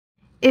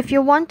If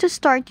you want to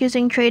start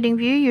using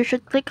TradingView, you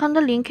should click on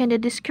the link in the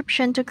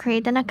description to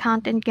create an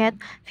account and get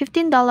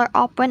 $15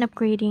 off when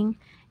upgrading.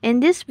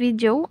 In this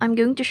video, I'm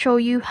going to show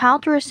you how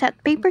to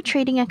reset paper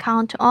trading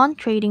account on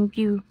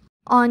TradingView.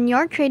 On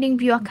your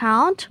TradingView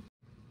account,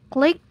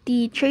 click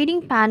the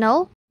trading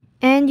panel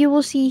and you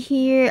will see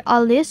here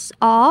a list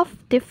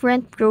of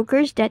different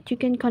brokers that you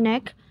can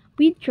connect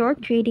with your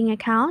trading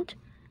account.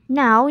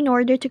 Now, in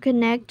order to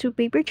connect to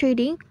paper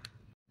trading,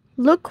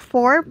 look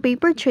for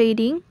paper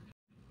trading.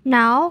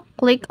 Now,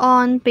 click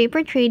on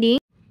paper trading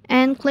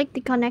and click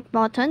the connect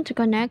button to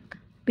connect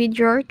with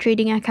your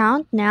trading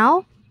account.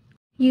 Now,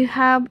 you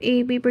have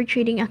a paper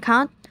trading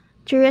account.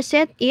 To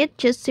reset it,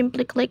 just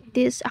simply click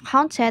this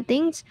account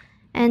settings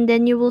and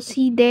then you will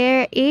see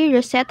there a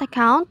reset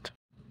account.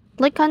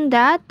 Click on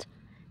that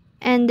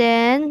and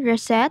then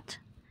reset,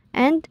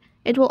 and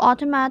it will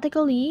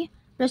automatically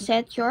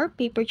reset your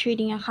paper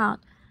trading account.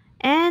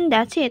 And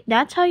that's it.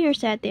 That's how you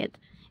reset it.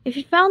 If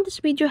you found this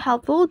video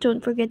helpful,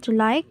 don't forget to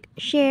like,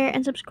 share,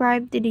 and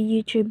subscribe to the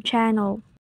YouTube channel.